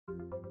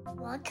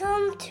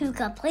Welcome to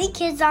Complete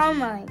Kids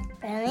Online,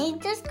 friendly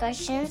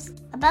discussions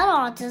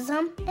about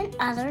autism and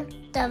other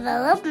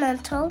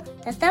developmental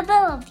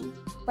disabilities.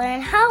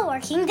 Learn how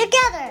working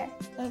together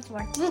is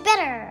working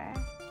better,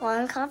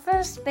 one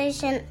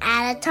conversation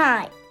at a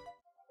time.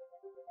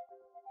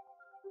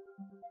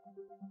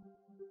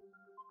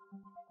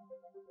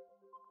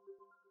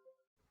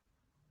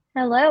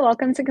 Hello,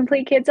 welcome to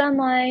Complete Kids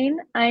Online.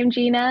 I'm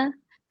Gina.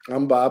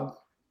 I'm Bob.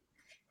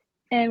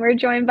 And we're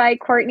joined by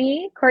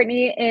Courtney.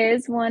 Courtney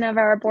is one of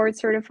our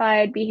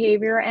board-certified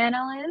behavior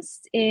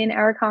analysts in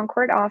our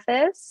Concord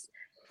office.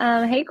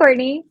 Hey,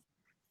 Courtney.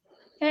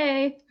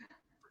 Hey.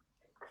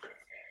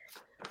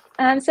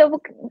 So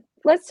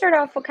let's start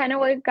off with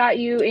what got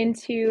you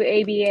into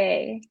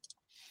ABA?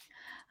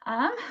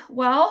 I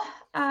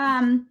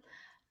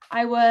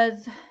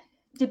was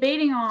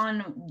debating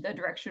on the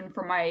direction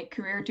for my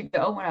career to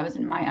go when I was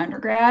in my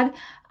undergrad.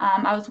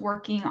 I was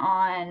working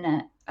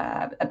on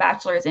a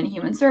bachelor's in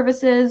human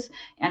services,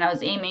 and I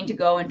was aiming to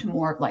go into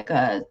more of like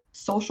a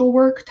social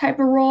work type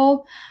of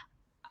role.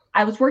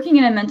 I was working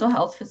in a mental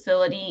health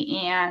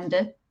facility,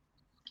 and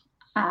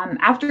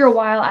after a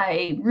while,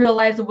 I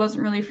realized it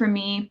wasn't really for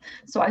me.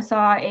 So I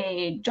saw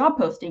a job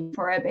posting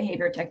for a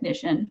behavior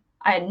technician.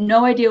 I had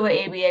no idea what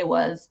ABA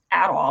was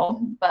at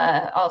all,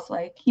 but I was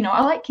like,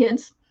 I like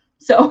kids.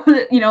 So,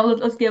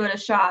 let's give it a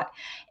shot.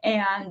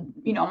 And,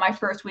 my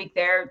first week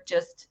there,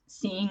 just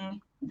seeing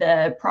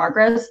the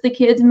progress the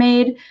kids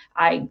made,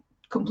 I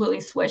completely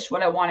switched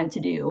what I wanted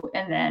to do.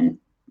 And then,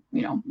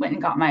 went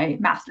and got my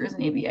master's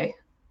in ABA.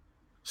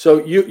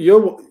 So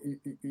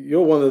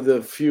you're one of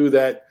the few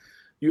that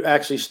you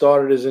actually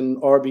started as an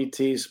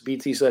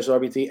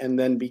BT/RBT, and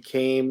then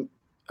became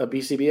a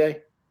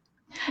BCBA?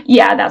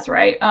 Yeah, that's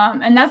right.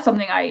 And that's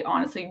something I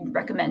honestly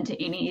recommend to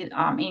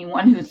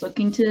anyone who's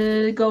looking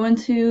to go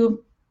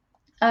into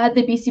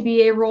the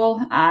BCBA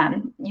role.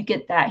 You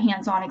get that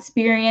hands-on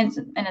experience,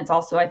 and it's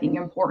also, I think,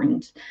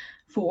 important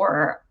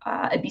for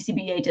a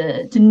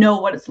BCBA to know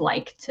what it's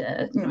like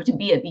to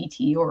be a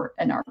BT or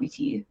an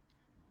RBT.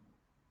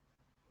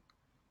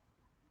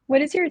 What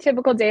does your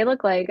typical day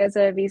look like as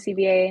a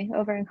BCBA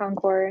over in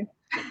Concord?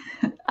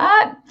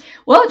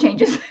 Well, it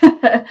changes.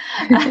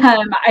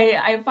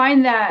 I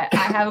find that I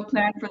have a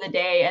plan for the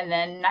day, and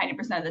then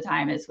 90% of the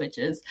time it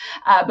switches.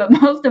 But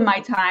most of my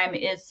time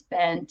is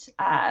spent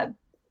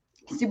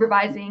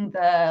supervising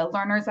the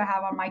learners I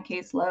have on my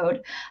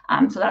caseload.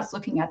 So that's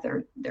looking at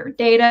their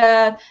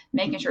data,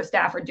 making sure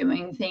staff are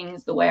doing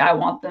things the way I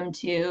want them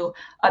to,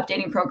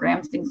 updating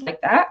programs, things like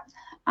that.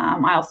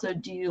 I also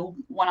do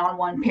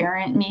one-on-one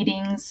parent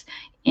meetings,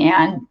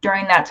 and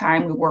during that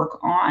time we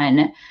work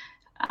on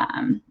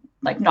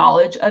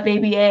knowledge of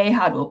ABA,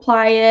 how to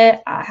apply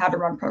it, how to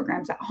run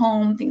programs at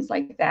home, things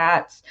like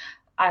that.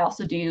 I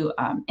also do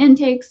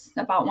intakes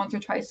about once or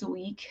twice a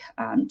week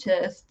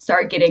to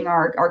start getting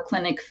our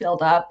clinic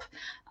filled up,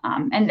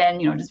 and then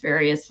just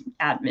various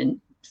admin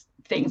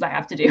things I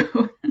have to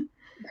do.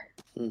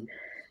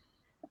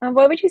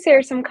 What would you say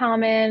are some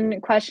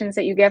common questions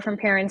that you get from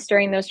parents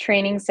during those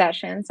training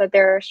sessions that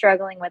they're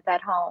struggling with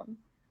at home?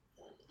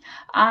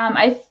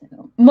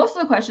 Most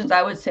of the questions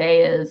I would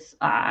say is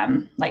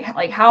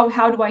like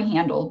how do I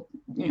handle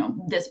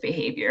this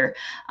behavior?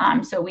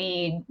 So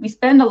we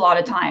spend a lot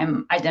of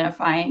time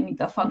identifying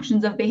the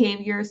functions of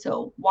behavior,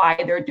 so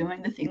why they're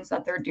doing the things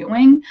that they're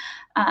doing,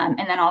 and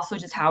then also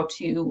just how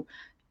to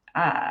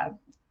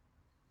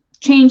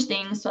change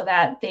things so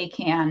that they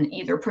can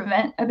either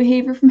prevent a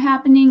behavior from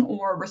happening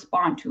or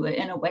respond to it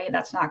in a way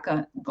that's not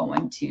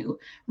going to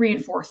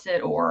reinforce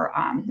it or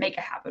make it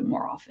happen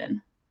more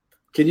often.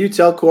 Can you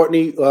tell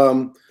Courtney,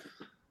 when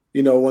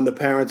the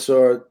parents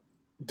are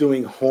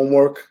doing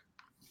homework,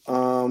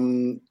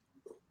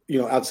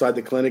 outside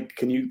the clinic,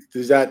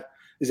 is that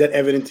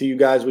evident to you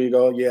guys where you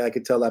go, yeah, I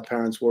could tell that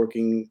parent's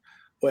working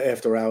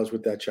after hours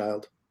with that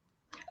child?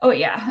 Oh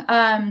yeah.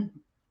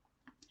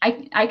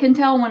 I can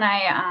tell when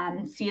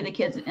I see the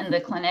kids in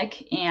the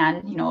clinic,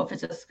 and if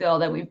it's a skill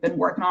that we've been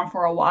working on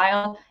for a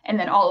while, and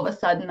then all of a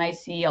sudden I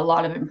see a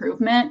lot of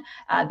improvement,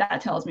 that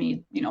tells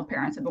me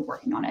parents have been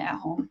working on it at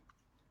home.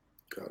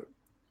 Got it.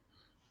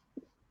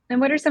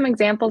 And what are some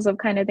examples of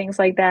kind of things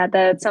like that?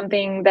 That's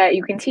something that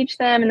you can teach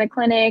them in the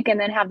clinic and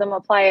then have them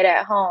apply it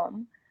at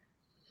home?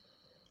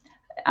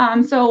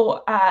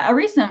 So a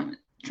recent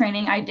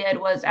training I did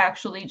was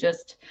actually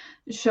just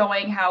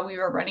showing how we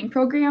were running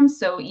programs.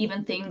 So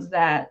even things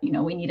that,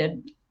 we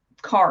needed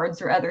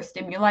cards or other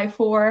stimuli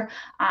for.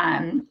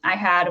 I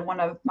had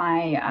one of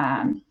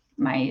my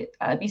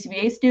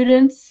BCBA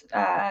students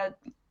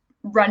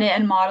run it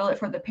and model it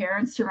for the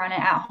parents to run it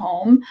at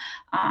home.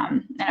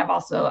 And I've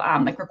also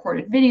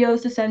recorded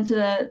videos to send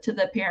to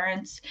the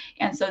parents.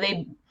 And so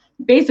they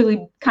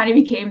basically kind of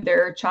became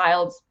their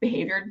child's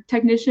behavior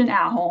technician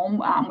at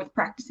home with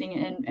practicing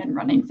and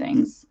running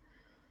things.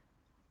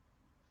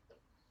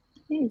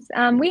 Nice.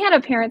 We had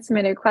a parent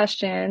submitted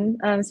question,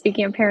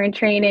 speaking of parent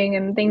training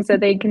and things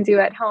that they can do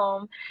at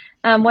home.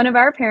 One of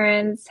our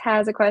parents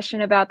has a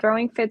question about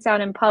throwing fits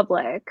out in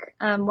public.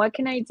 What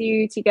can I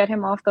do to get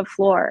him off the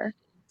floor?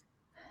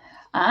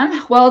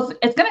 Well,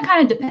 it's going to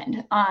kind of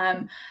depend.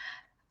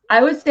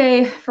 I would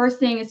say first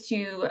thing is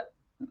to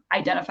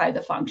identify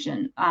the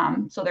function.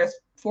 So there's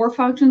 4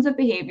 functions of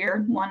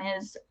behavior. One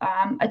is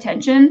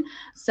attention.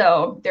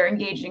 So they're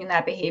engaging in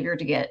that behavior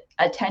to get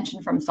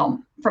attention from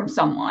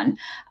someone.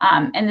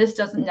 And this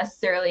doesn't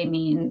necessarily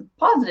mean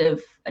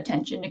positive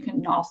attention. It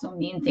can also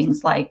mean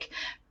things like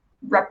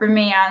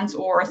reprimands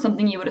or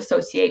something you would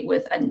associate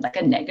with a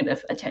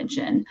negative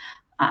attention.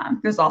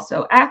 There's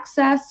also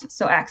access.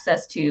 So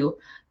access to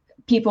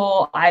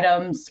people,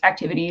 items,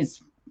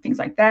 activities, things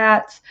like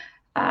that.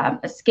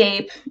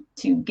 Escape,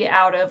 to get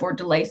out of or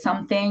delay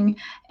something.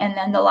 And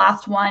then the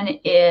last one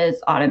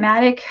is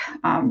automatic,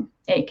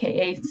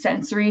 aka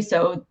sensory.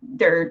 So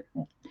they're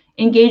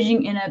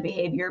engaging in a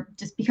behavior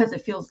just because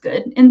it feels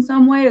good in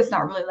some way. It's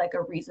not really like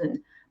a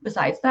reason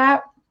besides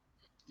that.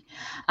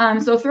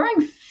 So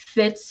throwing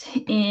fits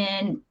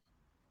in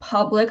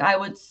public, I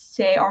would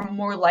say, are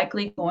more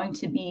likely going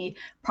to be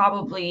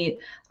probably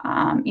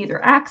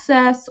either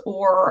access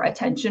or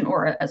attention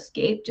or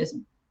escape, just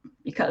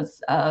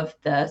because of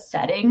the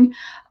setting.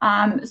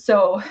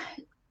 So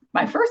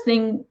my first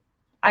thing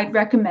I'd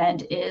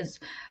recommend is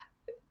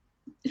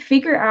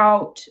figure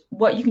out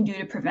what you can do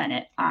to prevent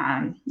it.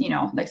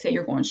 Like say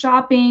you're going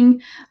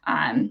shopping,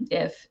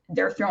 if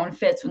they're throwing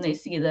fits when they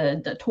see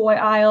the toy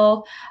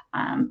aisle,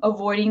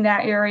 avoiding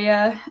that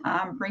area,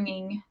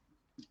 bringing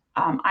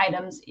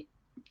items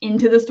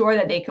into the store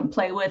that they can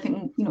play with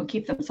and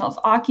keep themselves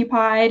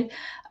occupied.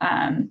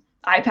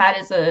 iPad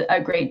is a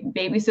great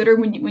babysitter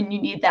when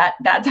you need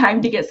that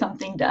time to get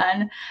something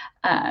done.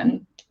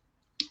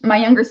 My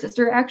younger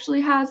sister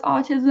actually has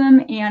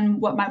autism,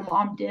 and what my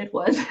mom did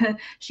was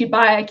she'd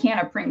buy a can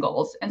of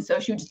Pringles, and so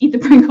she would just eat the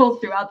Pringles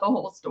throughout the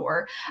whole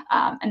store,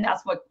 and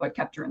that's what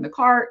kept her in the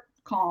cart,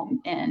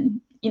 calm, and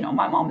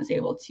my mom was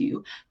able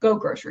to go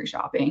grocery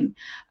shopping.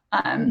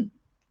 And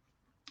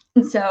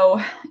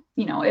so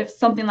if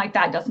something like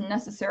that doesn't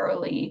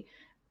necessarily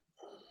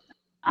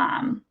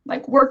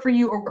work for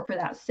you or work for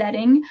that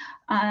setting,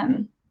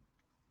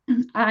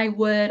 I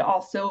would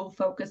also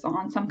focus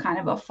on some kind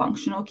of a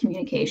functional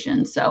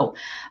communication. So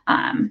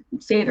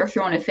say they're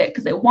throwing a fit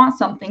because they want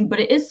something, but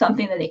it is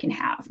something that they can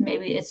have.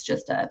 Maybe it's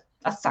just a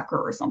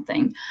sucker or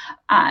something.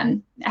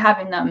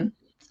 Having them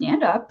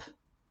stand up,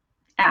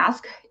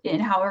 ask in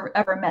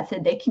however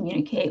method they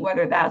communicate,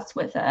 whether that's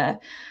with a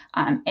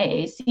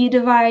AAC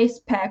device,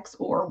 PECs,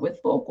 or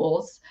with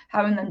vocals,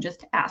 having them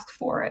just ask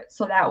for it.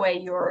 So that way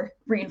you're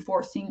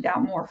reinforcing that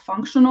more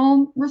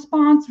functional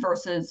response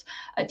versus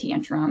a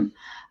tantrum.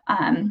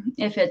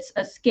 If it's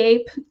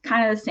escape,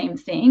 kind of the same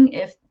thing.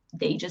 If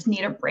they just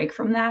need a break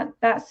from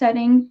that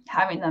setting,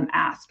 having them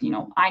ask,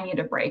 I need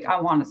a break, I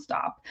want to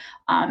stop,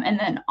 and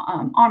then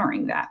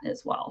honoring that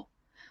as well.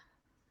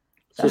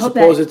 So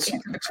suppose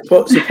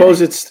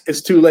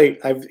it's too late.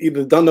 I've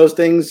either done those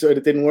things or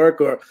it didn't work,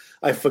 or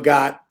I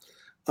forgot,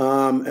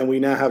 and we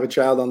now have a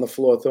child on the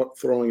floor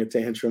throwing a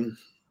tantrum.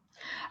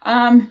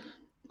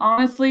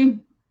 Honestly,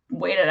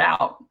 wait it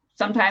out.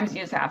 Sometimes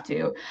you just have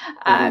to.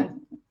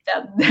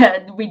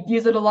 We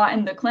use it a lot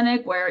in the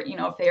clinic where,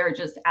 if they are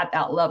just at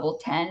that level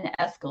 10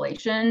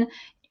 escalation,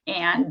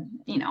 and,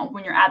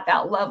 when you're at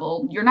that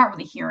level, you're not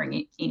really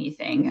hearing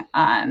anything.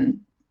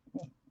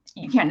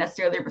 You can't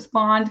necessarily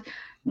respond.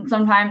 And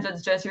sometimes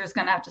it's just, you're just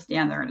going to have to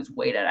stand there and just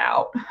wait it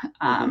out.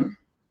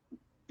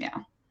 Yeah.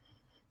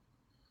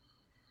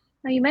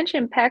 Now you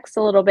mentioned PECs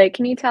a little bit.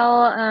 Can you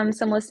tell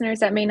some listeners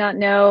that may not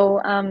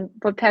know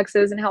what PECs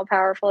is and how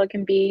powerful it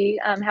can be,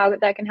 how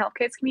that can help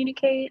kids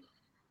communicate?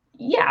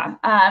 Yeah.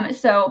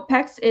 So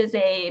PECs is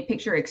a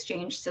picture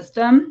exchange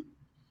system.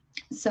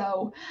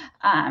 So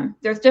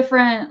there's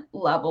different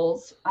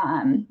levels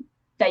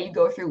that you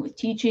go through with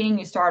teaching.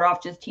 You start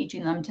off just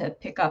teaching them to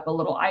pick up a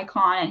little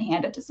icon and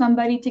hand it to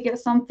somebody to get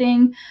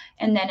something.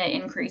 And then it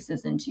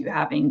increases into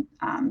having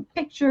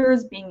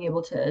pictures, being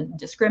able to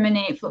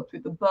discriminate, flip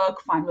through the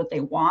book, find what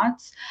they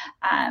want.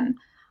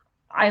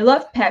 I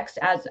love PECs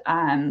as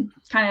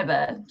kind of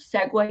a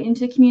segue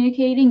into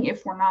communicating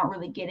if we're not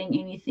really getting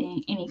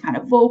any kind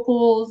of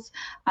vocals,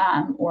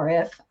 or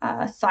if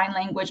sign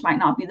language might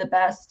not be the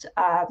best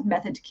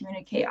method to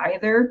communicate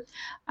either.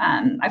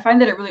 I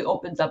find that it really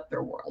opens up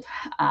their world,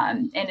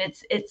 and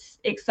it's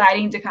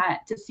exciting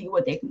to see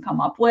what they can come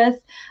up with.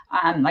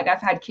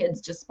 I've had kids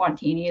just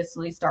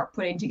spontaneously start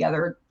putting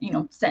together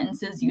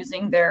sentences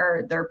using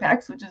their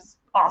PECs, which is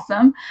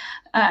awesome.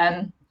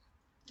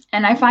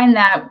 And I find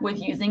that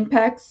with using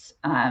PECs,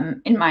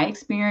 in my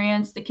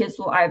experience, the kids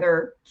will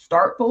either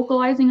start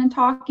vocalizing and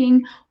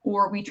talking,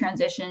 or we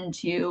transition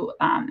to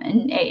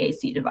an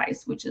AAC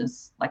device, which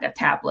is like a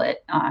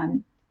tablet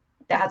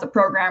that has a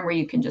program where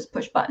you can just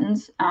push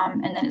buttons,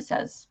 and then it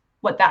says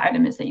what that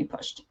item is that you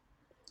pushed.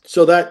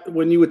 So that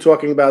when you were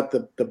talking about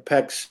the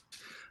PECs,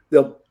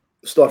 they'll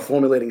start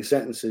formulating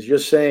sentences. You're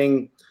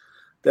saying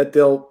that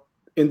they'll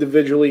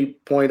individually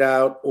point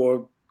out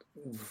or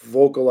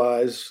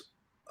vocalize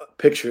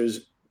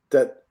pictures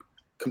that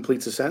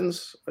completes a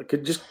sentence. I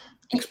could just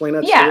explain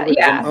that. Yeah.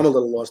 I'm a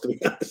little lost, to be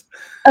honest.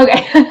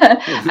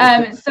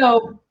 Okay.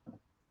 So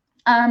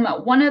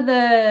One of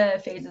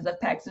the phases of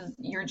PECS is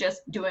you're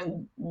just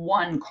doing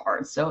one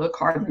card. So the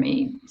card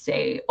may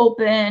say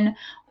open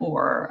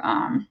or,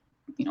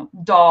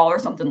 doll or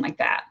something like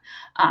that.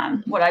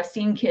 What I've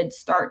seen kids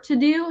start to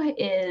do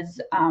is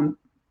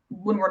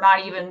when we're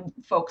not even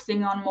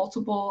focusing on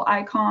multiple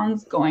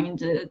icons, going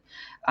into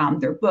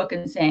their book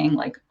and saying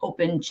like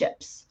open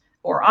chips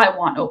or I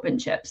want open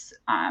chips.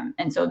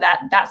 And so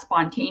that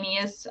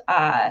spontaneous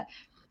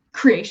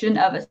creation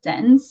of a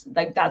sentence,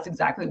 like that's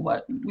exactly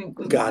what we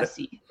want to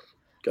see.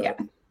 Got it.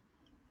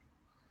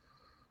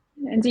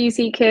 And do you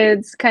see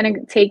kids kind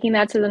of taking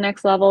that to the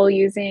next level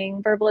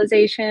using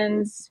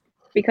verbalizations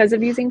because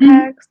of using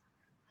PECS?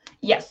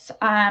 Yes.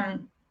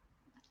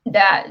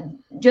 That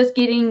just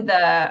getting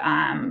the,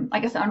 I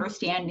guess, the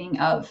understanding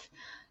of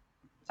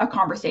a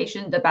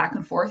conversation, the back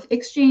and forth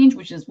exchange,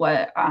 which is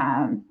what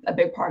a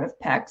big part of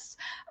PECS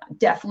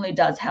definitely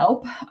does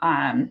help.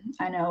 I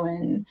know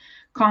in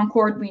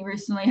Concord, we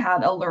recently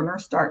had a learner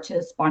start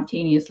to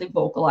spontaneously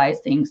vocalize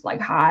things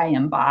like hi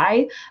and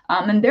bye.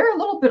 And they're a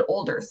little bit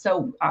older.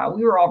 So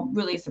we were all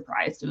really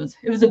surprised. It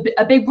was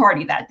a big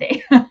party that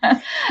day.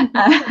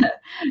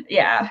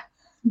 Yeah.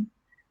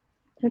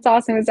 That's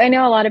awesome. Because I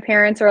know a lot of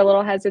parents are a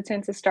little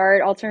hesitant to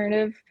start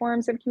alternative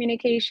forms of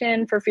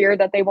communication for fear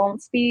that they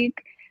won't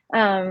speak.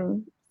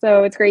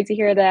 So it's great to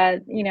hear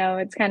that,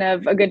 it's kind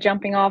of a good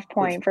jumping off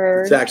point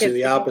for. It's actually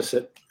the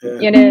opposite.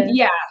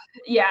 Yeah.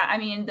 Yeah. I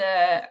mean,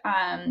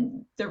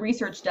 the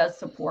research does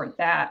support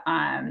that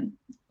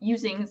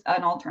using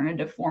an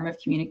alternative form of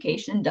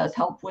communication does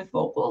help with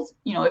vocals.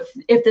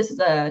 If this is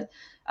a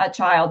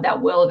child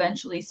that will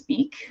eventually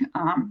speak,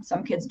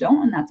 some kids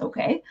don't, and that's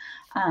okay.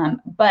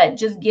 But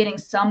just getting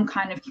some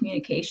kind of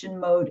communication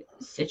mode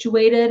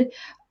situated,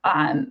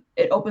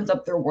 it opens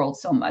up their world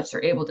so much.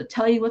 They're able to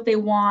tell you what they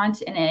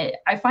want. And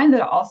I find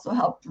that it also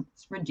helps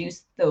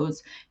reduce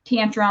those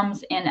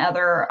tantrums and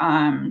other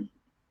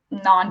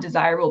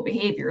non-desirable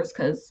behaviors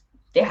because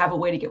they have a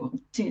way to get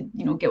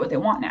what they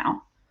want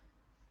now.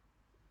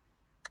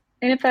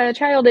 And if a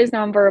child is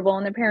nonverbal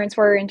and the parents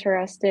were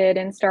interested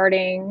in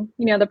starting,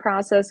 the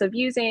process of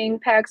using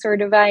PECS or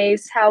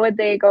device, how would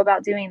they go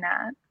about doing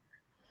that?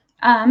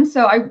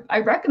 So I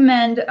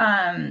recommend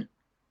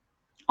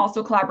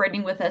also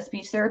collaborating with a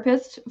speech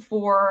therapist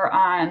for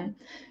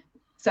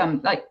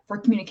for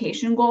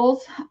communication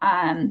goals.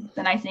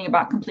 The nice thing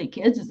about Complete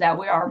Kids is that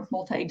we are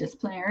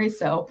multidisciplinary.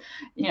 So,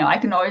 I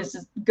can always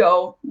just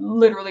go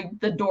literally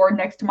the door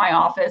next to my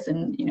office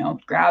and,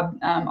 grab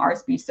our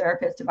speech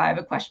therapist if I have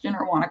a question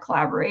or want to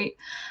collaborate.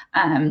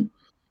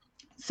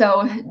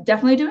 So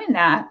definitely doing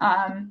that.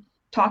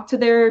 Talk to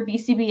their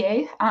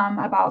BCBA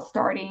about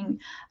starting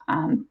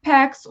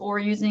PECS or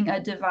using a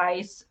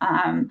device.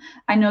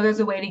 I know there's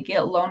a way to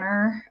get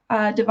loaner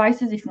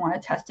devices if you want to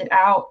test it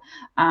out.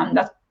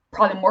 That's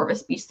probably more of a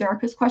speech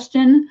therapist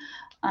question.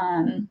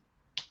 So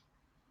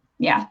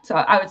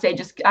I would say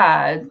just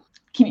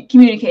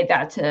communicate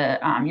that to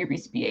your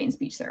BCBA and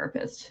speech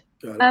therapist.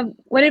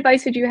 What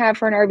advice would you have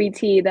for an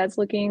RBT that's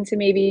looking to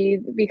maybe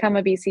become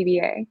a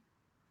BCBA?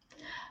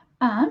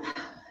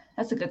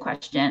 That's a good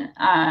question.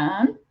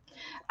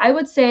 I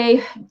would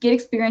say get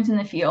experience in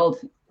the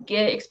field,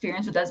 get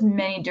experience with as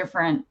many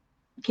different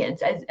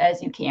kids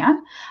as you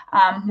can.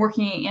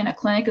 Working in a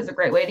clinic is a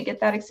great way to get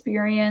that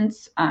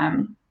experience.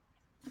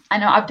 I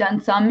know I've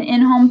done some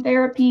in-home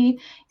therapy,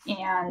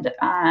 and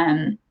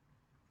I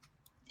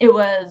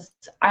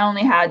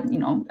only had,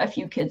 a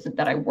few kids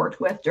that I worked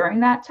with during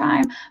that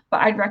time,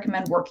 but I'd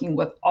recommend working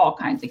with all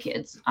kinds of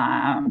kids.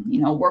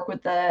 Work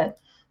with the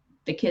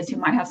kids who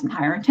might have some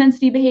higher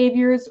intensity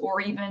behaviors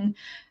or even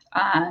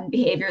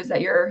behaviors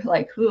that you're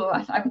like,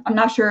 I'm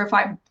not sure if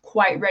I'm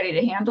quite ready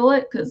to handle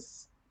it,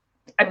 because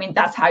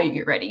that's how you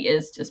get ready,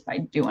 is just by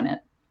doing it.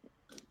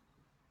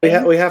 We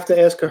have to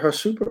ask her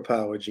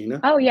superpower, Gina.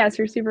 Oh, yes,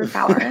 her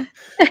superpower.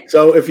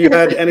 So if you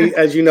had any,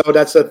 as you know,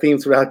 that's a theme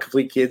throughout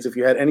Complete Kids. If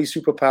you had any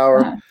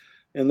superpower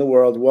in the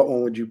world, what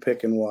one would you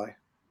pick and why?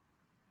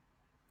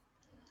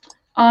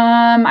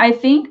 I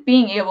think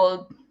being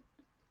able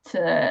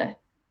to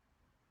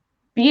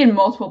be in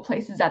multiple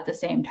places at the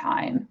same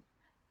time.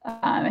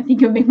 I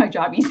think it would make my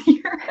job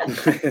easier.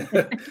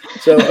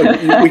 So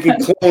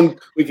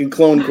we can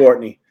clone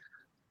Courtney.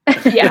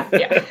 Yeah.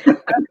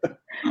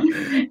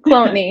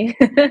 Clone me.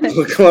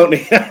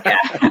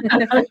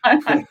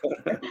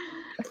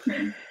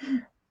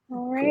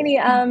 Alrighty.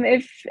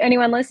 If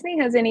anyone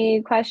listening has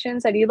any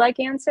questions that you'd like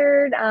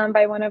answered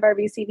by one of our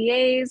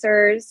BCBAs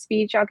or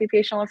speech,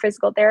 occupational, or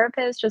physical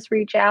therapists, just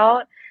reach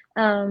out.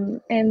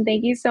 And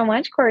thank you so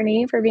much,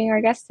 Courtney, for being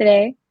our guest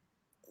today.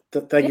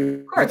 Thank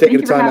you for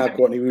taking the time out,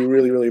 Courtney. We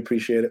really, really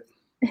appreciate it.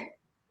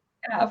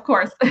 Yeah, of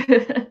course.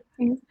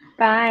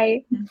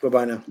 Bye.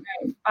 Bye-bye now.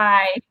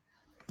 Bye.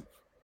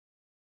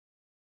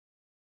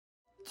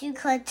 To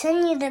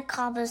continue the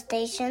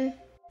conversation,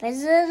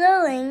 visit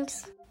the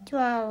links to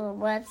our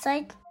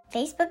website,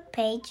 Facebook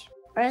page,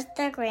 or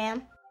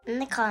Instagram in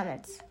the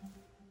comments.